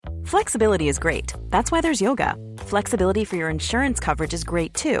Flexibility is great. That's why there's yoga. Flexibility for your insurance coverage is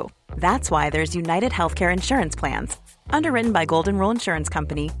great too. That's why there's United Healthcare Insurance Plans. Underwritten by Golden Rule Insurance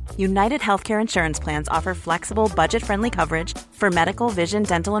Company, United Healthcare Insurance Plans offer flexible, budget-friendly coverage for medical, vision,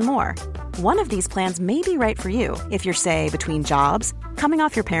 dental, and more. One of these plans may be right for you if you're, say, between jobs, coming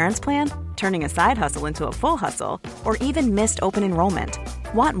off your parents' plan, turning a side hustle into a full hustle, or even missed open enrollment.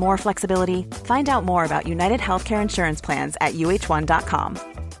 Want more flexibility? Find out more about United Healthcare Insurance Plans at uh1.com.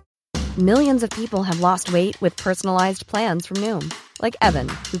 Millions of people have lost weight with personalized plans from Noom. Like Evan,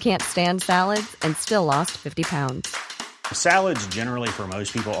 who can't stand salads and still lost 50 pounds. Salads generally for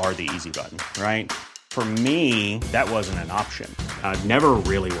most people are the easy button, right? For me, that wasn't an option. I never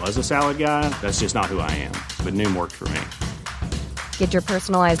really was a salad guy. That's just not who I am. But Noom worked for me. Get your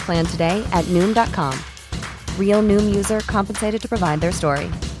personalized plan today at Noom.com. Real Noom user compensated to provide their story.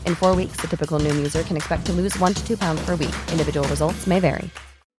 In 4 weeks, the typical Noom user can expect to lose 1 to 2 pounds per week. Individual results may vary.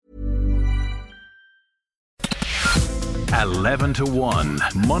 11 to 1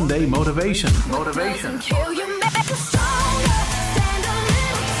 Monday Motivation. On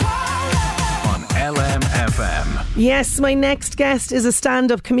LMFM. Yes, my next guest is a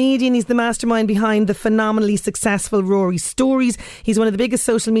stand-up comedian. He's the mastermind behind the phenomenally successful Rory Stories. He's one of the biggest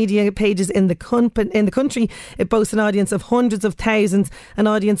social media pages in the country. It boasts an audience of hundreds of thousands, an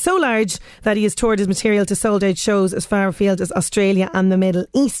audience so large that he has toured his material to sold-out shows as far afield as Australia and the Middle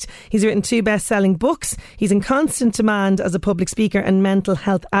East. He's written 2 best-selling books. He's in constant demand as a public speaker and mental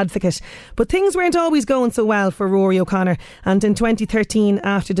health advocate. But things weren't always going so well for Rory O'Connor, and in 2013,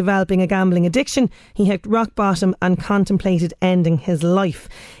 after developing a gambling addiction, he hit rock bottom and contemplated ending his life.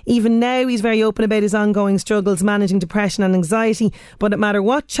 Even now, he's very open about his ongoing struggles managing depression and anxiety, but no matter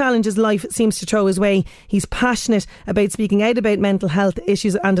what challenges life seems to throw his way, he's passionate about speaking out about mental health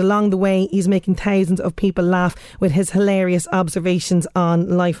issues, and along the way he's making thousands of people laugh with his hilarious observations on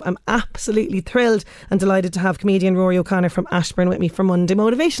life. I'm absolutely thrilled and delighted to have comedian Rory O'Connor from Ashbourne with me for Monday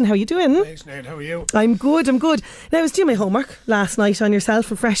Motivation. How are you doing? Thanks, Nate. How are you? I'm good. Now, I was doing my homework last night on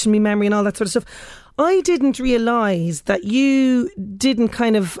yourself, refreshing my memory and all that sort of stuff. I didn't realise that you didn't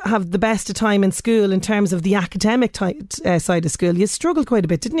kind of have the best of time in school in terms of the academic side of school. You struggled quite a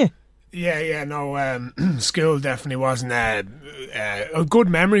bit, didn't you? No, school definitely wasn't good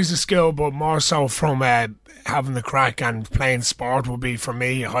memories of school, but more so from having the crack and playing sport would be, for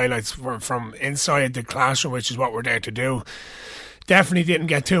me, highlights from inside the classroom, which is what we're there to do. Definitely didn't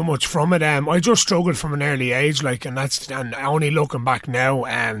get too much from it. I just struggled from an early age, and only looking back now,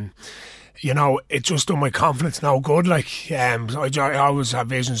 it just done my confidence no good. I always have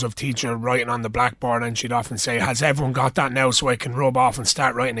visions of teacher writing on the blackboard, and she'd often say, "Has everyone got that now so I can rub off and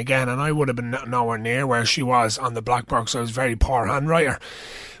start writing again?" And I would have been nowhere near where she was on the blackboard, because I was a very poor handwriter.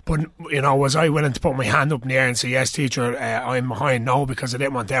 But, was I willing to put my hand up in the air and say, "Yes, teacher, I'm behind"? No, because I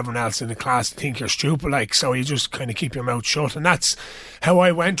didn't want everyone else in the class to think you're stupid. So you just kind of keep your mouth shut. And that's how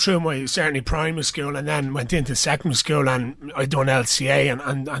I went through my, certainly, primary school, and then went into secondary school, and I done LCA,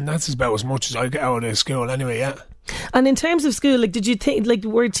 and that's about as much as I get out of school anyway, yeah. And in terms of school, did you think,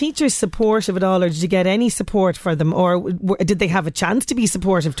 were teachers supportive at all, or did you get any support for them, or did they have a chance to be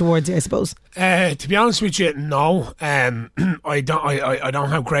supportive towards you, I suppose? To be honest with you, no. I don't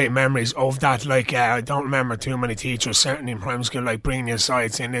have great memories of that. I don't remember too many teachers, certainly in primary school, bringing you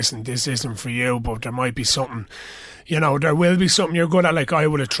aside saying, "Listen, this isn't for you, but there might be something." There will be something you're good at. I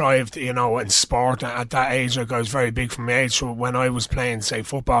would have thrived, in sport at that age. I was very big for my age. So when I was playing, say,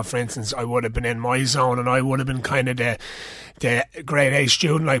 football, for instance, I would have been in my zone, and I would have been kind of the grade A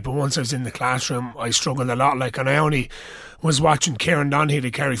student. But once I was in the classroom, I struggled a lot. And I only was watching Kieran Donaghy,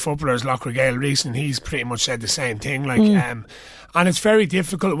 the Kerry footballers, Lough Gale recently, and he's pretty much said the same thing. And it's very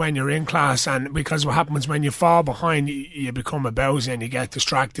difficult when you're in class, and because what happens when you fall behind, you become a bowsy and you get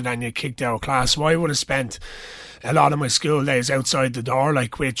distracted and you're kicked out of class. So I would have spent a lot of my school days outside the door,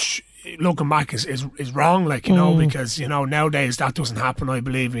 which, looking back, is wrong, because, nowadays that doesn't happen, I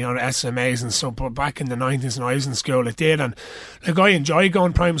believe, SMAs and stuff, but back in the 90s when I was in school, it did. And I enjoy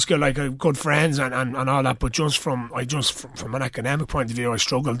going to primary school, I have good friends and all that, but just from an academic point of view, I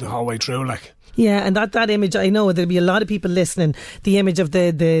struggled the whole way through, Yeah, and that image, I know there'll be a lot of people listening, the image of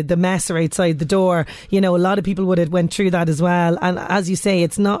the messer outside the door, a lot of people would have went through that as well. And as you say,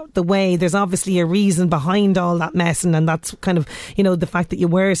 it's not the way, there's obviously a reason behind all that messing, and that's kind of, the fact that you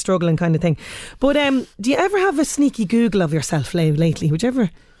were struggling kind of thing. But do you ever have a sneaky Google of yourself lately? Would you ever?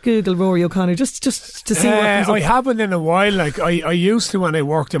 Google Rory O'Connor just to see what comes up? I haven't in a while. Like I used to when I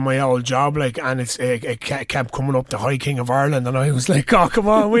worked in my old job, like, and it kept coming up, the High King of Ireland, and I was like, oh, come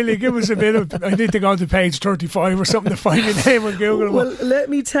on, will you give us a bit of, I need to go to page 35 or something to find your name on Google. Well, let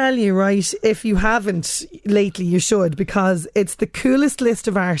me tell you, right, if you haven't lately, you should, because it's the coolest list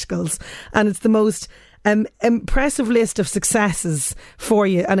of articles and it's the most impressive list of successes for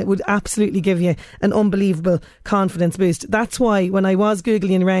you, and it would absolutely give you an unbelievable confidence boost. That's why when I was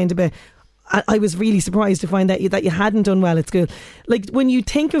Googling around a bit, I was really surprised to find out that you hadn't done well at school. Like, when you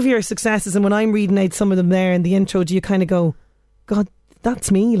think of your successes, and when I'm reading out some of them there in the intro, do you kind of go, God,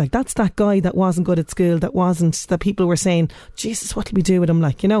 that's me, like, that's that guy that wasn't good at school, that people were saying, Jesus, what'll we do with him,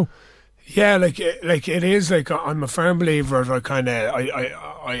 like, you know? Yeah, like it is, like, I'm a firm believer.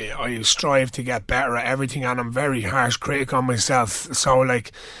 I strive to get better at everything, and I'm very harsh critic on myself. So,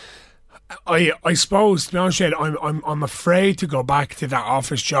 like, I suppose, to be honest with you, I'm afraid to go back to that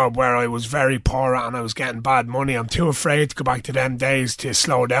office job where I was very poor at and I was getting bad money. I'm too afraid to go back to them days to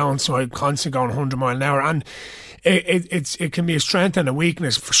slow down, so I'm constantly going 100 mile an hour. And it can be a strength and a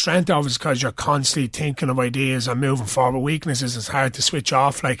weakness. For strength, obviously, because you're constantly thinking of ideas and moving forward. Weaknesses, it's hard to switch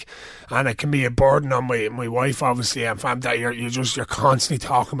off, like, and it can be a burden on my wife, obviously, and fam, that you're constantly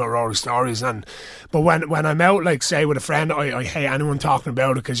talking about all the stories. But when I'm out, like, say with a friend, I hate anyone talking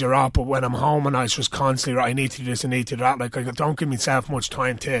about it because you're up. But when I'm home and I was just constantly, right, I need to do this, I need to do that, like, I don't give myself much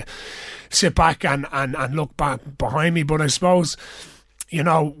time to sit back and look back behind me. But I suppose, you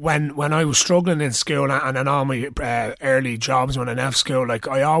know, when I was struggling in school and in all my early jobs when I left school, like,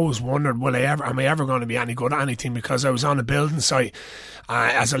 I always wondered, am I ever going to be any good at anything? Because I was on a building site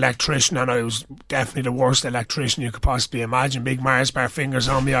as an electrician, and I was definitely the worst electrician you could possibly imagine. Big Mars bar fingers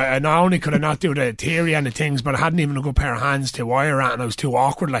on me. I not only could I not do the theory and the things, but I hadn't even a good pair of hands to wire at, and I was too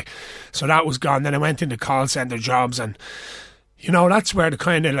awkward, like. So that was gone. Then I went into call centre jobs, and, you know, that's where the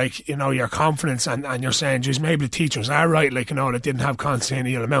kind of, like, you know, your confidence and you're saying, geez, maybe the teachers are right, like, you know, that didn't have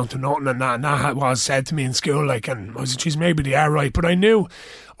constantly an amount of nothing, and that was said to me in school, like, and I was, geez, maybe they are right. But I knew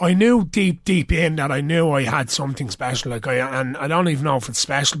deep in that I knew I had something special, like, and I don't even know if it's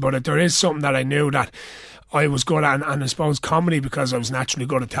special, but there is something that I knew that I was good at, and I suppose comedy, because I was naturally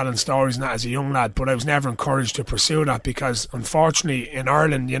good at telling stories and that as a young lad, but I was never encouraged to pursue that, because unfortunately in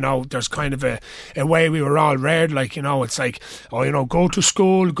Ireland, you know, there's kind of a way we were all reared, like, you know, it's like, oh, you know, go to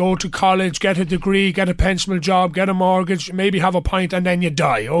school, go to college, get a degree, get a pensionable job, get a mortgage, maybe have a pint, and then you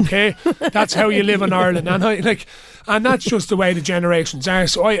die, okay? That's how you live in Ireland. And that's just the way the generations are.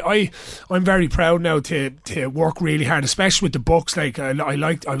 So I'm very proud now to work really hard, especially with the books. Like, I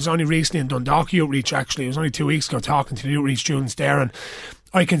was only recently in Dundalk Outreach, actually. It was only 2 weeks ago, talking to the Outreach students there, and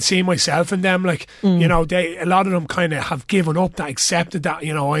I can see myself in them, like, you know, a lot of them kind of have given up, that accepted that,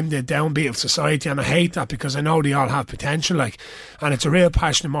 you know, I'm the downbeat of society, and I hate that, because I know they all have potential, like, and it's a real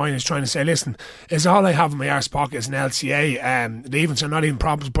passion of mine, is trying to say, listen, is all I have in my arse pocket is an LCA, the events are not even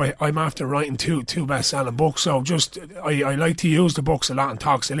problems, but I'm after writing two best-selling books, so just, I like to use the books a lot and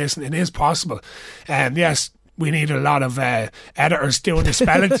talk, so listen, it is possible, yes, we need a lot of editors doing the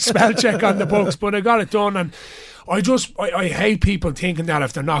spell check on the books, but I got it done. And I hate people thinking that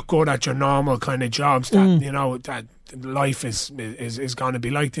if they're not good at your normal kind of jobs, that you know, that life is going to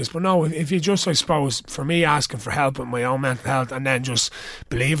be like this. But no, if you just, I suppose, for me, asking for help with my own mental health and then just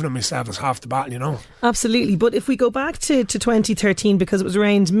believing in myself is half the battle, you know. Absolutely. But if we go back to 2013, because it was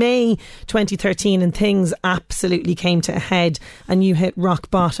around May 2013 and things absolutely came to a head and you hit rock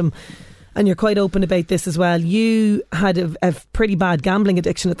bottom, and you're quite open about this as well, you had a pretty bad gambling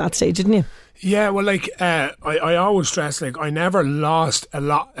addiction at that stage, didn't you? Yeah, well, like, I always stress, like, I never lost a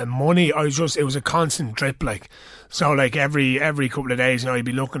lot of money. It was a constant drip, like. So, like, every couple of days, you know, you'd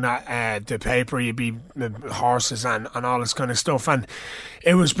be looking at the paper, you'd be horses and all this kind of stuff. And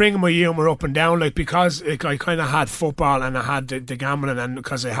it was bringing my humour up and down, like, because I kind of had football and I had the gambling, and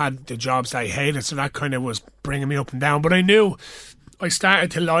because I had the jobs that I hated, so that kind of was bringing me up and down. But I knew, I started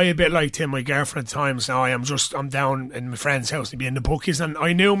to lie a bit, like, to my girlfriend at times. Now I'm down in my friend's house to be in the bookies, and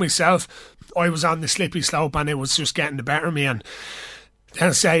I knew myself I was on the slippery slope and it was just getting the better of me. And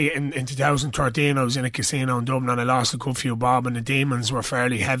then, say, in 2013 I was in a casino in Dublin and I lost a good few bob, and the demons were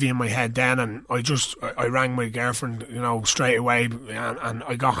fairly heavy in my head then, and I rang my girlfriend, you know, straight away, and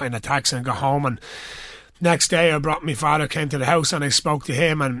I got in a taxi and got home. And next day my father came to the house and I spoke to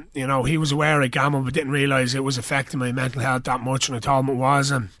him, and, you know, he was aware I gambled but didn't realise it was affecting my mental health that much, and I told him it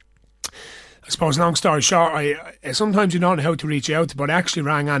was. And I suppose, long story short, I sometimes you don't know how to reach out to, but I actually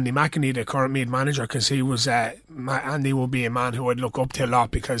rang Andy McEnany, the current Meath manager, because he was Andy would be a man who I'd look up to a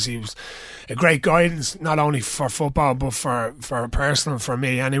lot, because he was a great guidance, not only for football but for personal, for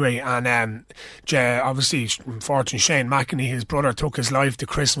me anyway. And obviously, unfortunately, Shane McEnany, his brother, took his life the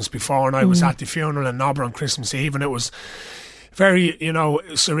Christmas before, and I was at the funeral in Nobber on Christmas Eve, and it was very,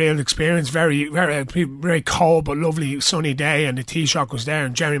 surreal experience. Very, very, very cold but lovely sunny day, and the Taoiseach was there,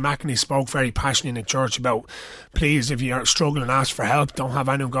 and Jerry McEnany spoke very passionately in the church about, please, if you're struggling, ask for help, don't have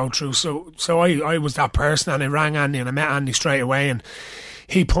anyone go through. So I was that person, and I rang Andy, and I met Andy straight away, and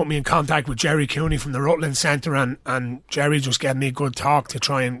he put me in contact with Jerry Cooney from the Rutland Centre, and Jerry just gave me a good talk to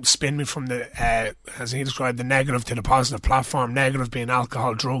try and spin me from the, as he described, the negative to the positive platform. Negative being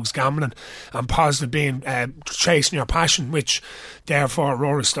alcohol, drugs, gambling, and positive being chasing your passion, which therefore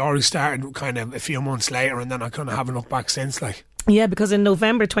Rory Story started kind of a few months later, and then I kind of haven't looked back since, like. Yeah, because in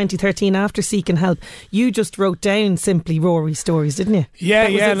November 2013, after seeking help, you just wrote down simply Rory Stories, didn't you?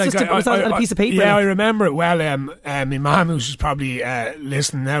 Yeah, was on a piece of paper. Yeah, I remember it well. My mum, who's probably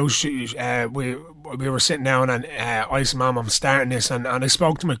listening now, we were sitting down, and I said, Mum, I'm starting this, and I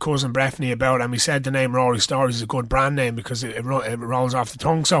spoke to my cousin Breffney about it, and we said the name Rory Stories is a good brand name because it rolls off the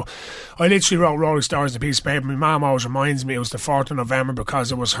tongue. So I literally wrote Rory Stories on a piece of paper. My mum always reminds me it was the 4th of November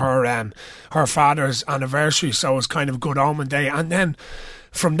because it was her father's anniversary, so it was kind of a good omen day. And then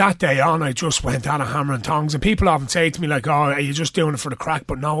from that day on, I just went out of hammer and tongs, and people often say to me, like, oh, are you just doing it for the crack?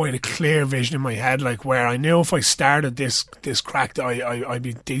 But no, I had a clear vision in my head, like, where I knew if I started this crack, I'd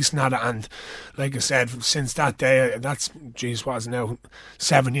be decent at it. And like I said, since that day, that's, geez, what is it now,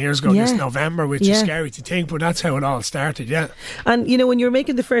 7 years ago, this November, which is scary to think, but that's how it all started. Yeah. And when you were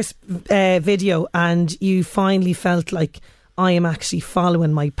making the first video and you finally felt like, I am actually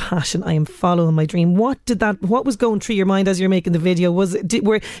following my passion, I am following my dream, what was going through your mind as you're making the video?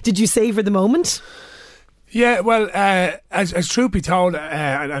 Did you savour the moment? Yeah, well, as truth be told,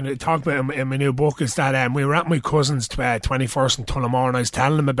 and I talk about it in my new book, is that we were at my cousin's 21st in Tullamore, and I was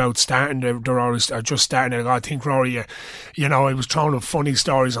telling him about starting the Rory, or just starting it. I think, Rory, I was throwing up funny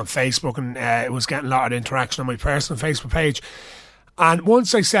stories on Facebook, and it was getting a lot of interaction on my personal Facebook page. And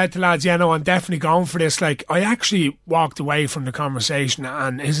once I said to lads, I'm definitely going for this, like, I actually walked away from the conversation,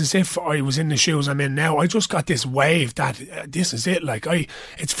 and it's as if I was in the shoes I'm in now. I just got this wave that this is it. Like,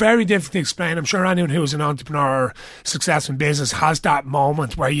 it's very difficult to explain. I'm sure anyone who's an entrepreneur or successful in business has that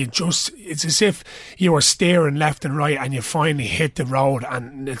moment where it's as if you were steering left and right and you finally hit the road,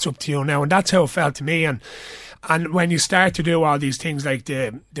 and it's up to you now. And that's how it felt to me. And when you start to do all these things, like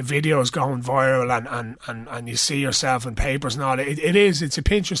the videos going viral, and you see yourself in papers and all, it's a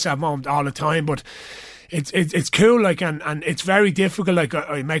pinch yourself moment all the time, but it's cool, like, and it's very difficult. Like,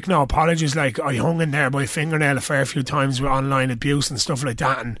 I make no apologies, like, I hung in there by fingernail a fair few times with online abuse and stuff like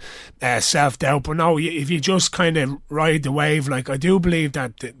that, and self-doubt. But no, if you just kind of ride the wave, like, I do believe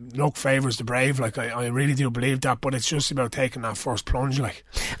that luck favours the brave, like, I really do believe that, but it's just about taking that first plunge, like.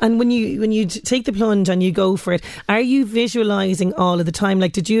 And when you take the plunge and you go for it, are you visualising all of the time?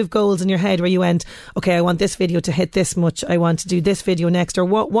 Like, did you have goals in your head where you went, okay, I want this video to hit this much, I want to do this video next, or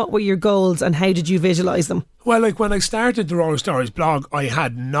what were your goals and how did you visualise them? Well, like, when I started the Rory Stories blog, I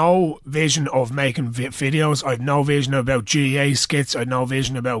had no vision of making videos. I had no vision about GA skits. I had no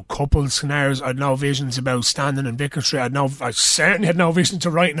vision about couple scenarios. I had no visions about standing in Vicar Street. I certainly had no vision to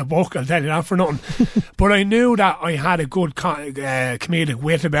writing a book, I'll tell you that for nothing. But I knew that I had a good comedic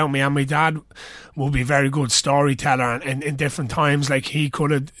wit about me, and my dad would be a very good storyteller, and in different times, like, he could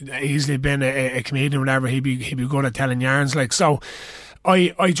have easily been a comedian, whatever. He'd be good at telling yarns, like, so.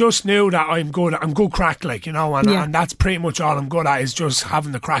 I just knew that I'm good crack, like, and that's pretty much all I'm good at, is just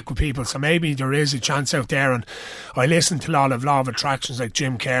having the crack with people. So maybe there is a chance out there, and I listen to a lot of law of attractions like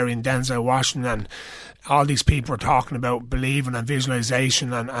Jim Carrey and Denzel Washington, and all these people are talking about believing and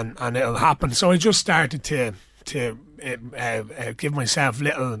visualisation, and it'll happen. So I just started to give myself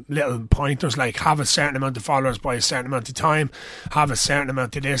little pointers, like, have a certain amount of followers by a certain amount of time, have a certain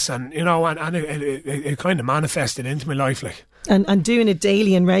amount of this, and it kind of manifested into my life, like. And doing it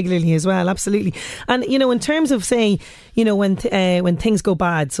daily and regularly as well, absolutely. And in terms of, say, when things go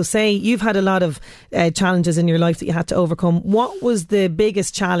bad, so say you've had a lot of challenges in your life that you had to overcome. What was the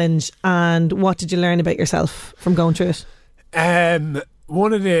biggest challenge, and what did you learn about yourself from going through it?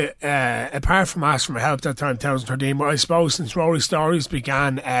 One of the, apart from asking for help that time, 2013, but I suppose since Rory Stories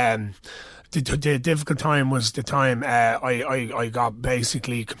began, the difficult time was the time I got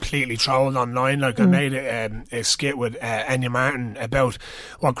basically completely trolled online. Like I made a skit with Enya Martin about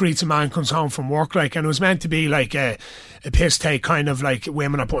what greets a man comes home from work like, and it was meant to be like a piss take, kind of like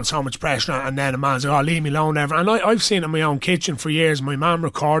women are putting so much pressure on, and then a man's like, oh, leave me alone, ever. And I've seen it in my own kitchen for years. My mum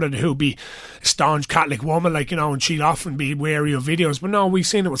recorded who'd be a staunch Catholic woman, like, you know, and she'd often be wary of videos, but no, we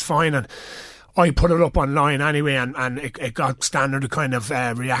seen it was fine, and I put it up online anyway, and it got standard kind of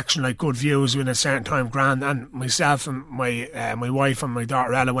reaction, like good views within a certain time, grand. And myself and my wife and my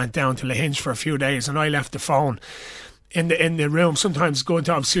daughter Ella went down to Lahinch for a few days, and I left the phone in the room. Sometimes it's good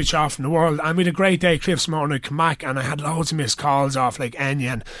to have switch off from the world. And we had a great day, Cliff's morning. I come back and I had loads of missed calls off like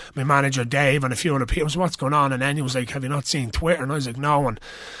Enya and my manager Dave and a few other people. So what's going on? And Enya was like, have you not seen Twitter? And I was like, no. And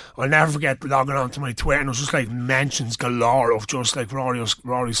I'll never forget logging on to my Twitter, and it was just like mentions galore of just like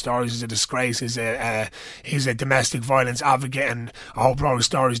Rory Stories is a disgrace, he's a domestic violence advocate, and I hope Rory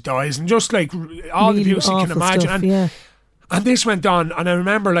Stories dies, and just like all really the views you can imagine. Stuff, yeah. And this went on, and I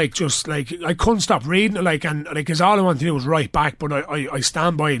remember like just like I couldn't stop reading it, like, and like, because all I wanted to do was write back, but I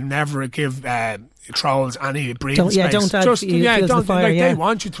stand by never give trolls any breathing space. Don't add just don't fire, like they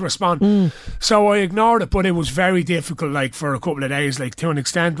want you to respond. So I ignored it, but it was very difficult, like for a couple of days, like to an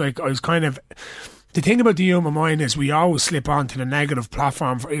extent, like I was kind of. The thing about the human mind is we always slip onto the negative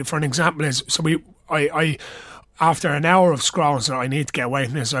platform. For an example is, so I after an hour of scrolling, so I need to get away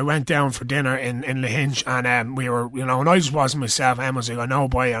from this. I went down for dinner in Lahinch, and we were, you know, and I just wasn't myself. Emma was like, I know,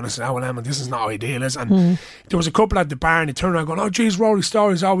 boy, and I said, oh, well, Emma, this is not ideal, is it? And there was a couple at the bar, and they turned around going, oh, geez, Rory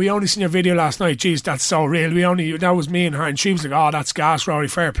Stories, oh, we only seen your video last night, geez, that's so real, that was me and her, and she was like, oh, that's gas, Rory,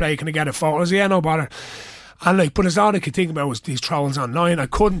 fair play, can I get a photo? I was like, yeah, no bother. And like, but as all I could think about was these trolls online. I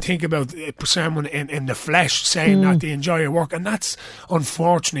couldn't think about someone in the flesh saying that they enjoy your work, and that's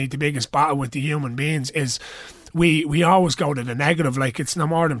unfortunately the biggest battle with the human beings is we always go to the negative. Like, it's no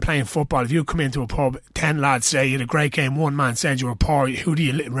more than playing football. If you come into a pub, 10 lads say you had a great game, one man said you were poor, who do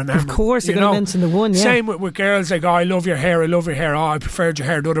you remember? Of course you're going to mention the one, yeah. Same with girls, like, oh, I love your hair, oh, I preferred your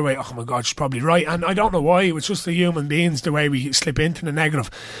hair the other way. Oh my God, she's probably right. And I don't know why, it's just the human beings, the way we slip into the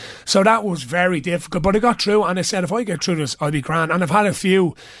negative. So that was very difficult, but I got through, and I said, if I get through this, I'll be grand. And I've had a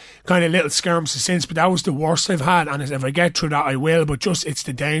few kind of little skirmishes since, but that was the worst I've had, and if I get through that I will, but just it's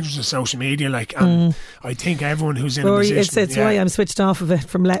the dangers of social media, like, and I think everyone who's in Rory, a position, it's why I'm switched off of it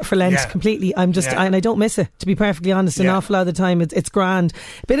for Lent completely. I'm just and I don't miss it, to be perfectly honest. An awful lot of the time it's grand,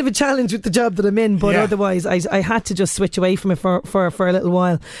 a bit of a challenge with the job that I'm in, but otherwise I had to just switch away from it for a little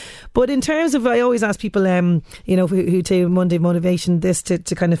while. But in terms of, I always ask people you know, who do Monday Motivation this to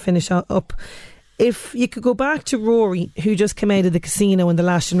kind of finish up, if you could go back to Rory, who just came out of the casino in the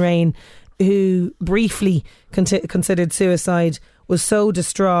lash and rain, who briefly considered suicide, was so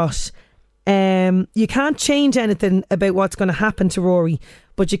distraught, you can't change anything about what's going to happen to Rory,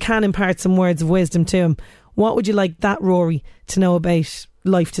 but you can impart some words of wisdom to him. What would you like that Rory to know about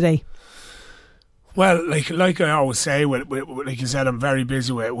life today? Well, like I always say, with like you said, I'm very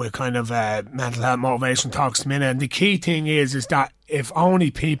busy with kind of mental health motivation talks at the minute, and the key thing is that if only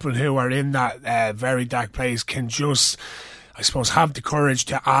people who are in that very dark place can just, I suppose, have the courage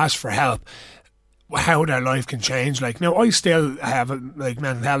to ask for help, how their life can change. Like, now I still have like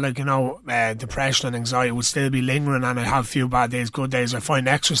mental health, like, you know, depression and anxiety would still be lingering, and I have a few bad days, good days. I find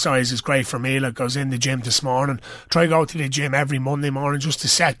exercise is great for me. Like, I was in the gym this morning, try to go to the gym every Monday morning just to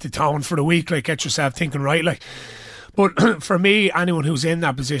set the tone for the week, like, get yourself thinking right, like. But for me, anyone who's in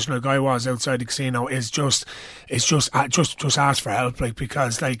that position like I was outside the casino is just ask for help, like,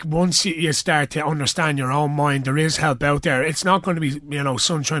 because like once you start to understand your own mind, there is help out there. It's not going to be, you know,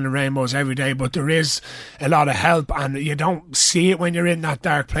 sunshine and rainbows every day, but there is a lot of help, and you don't see it when you're in that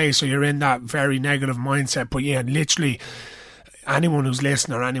dark place or you're in that very negative mindset. But yeah, literally, anyone who's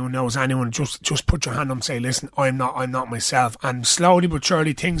listening or anyone knows anyone, just put your hand up and say, listen, I'm not myself, and slowly but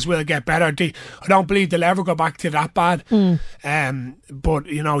surely things will get better. I don't believe they'll ever go back to that bad, but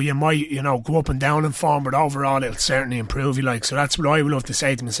you know, you might, you know, go up and down in form, but overall it'll certainly improve you, like. So that's what I would love to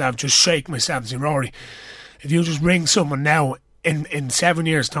say to myself, just shake myself and say, Rory, if you just ring someone now, in 7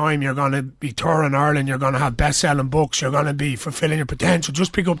 years' time, you're going to be touring Ireland, you're going to have best-selling books, you're going to be fulfilling your potential.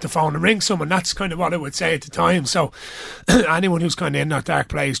 Just pick up the phone and ring someone. That's kind of what I would say at the time. So anyone who's kind of in that dark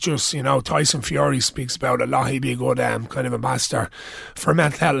place, just, you know, Tyson Fury speaks about it a lot. He'd be a good kind of ambassador for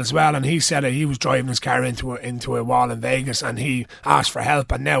mental health as well, and he said that he was driving his car into a wall in Vegas, and he asked for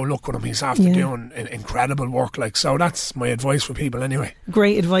help, and now look what him, he's after doing incredible work, like. So that's my advice for people anyway.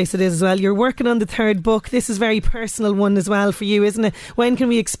 Great advice it is as well. You're working on the third book. This is a very personal one as well for you. you, isn't it? When can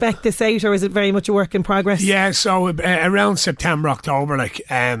we expect this out, or is it very much a work in progress? Yeah, so around September, October,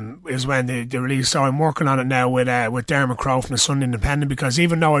 is when the release. So I'm working on it now with Dermot Crowe from the Sunday Independent, because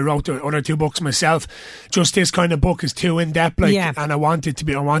even though I wrote the other two books myself, just this kind of book is too in depth, and I want it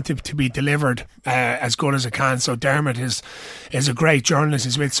to be delivered as good as it can. So Dermot is a great journalist.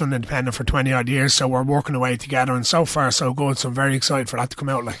 He's with Sunday Independent for 20 odd years, so we're working away together, and so far so good. So I'm very excited for that to come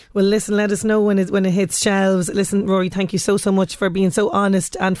out. Well, listen, let us know when it hits shelves. Listen, Rory, thank you so much for being so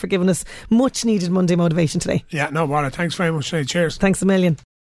honest and for giving us much needed Monday motivation today. Yeah, no bother. Thanks very much. Cheers. Thanks a million.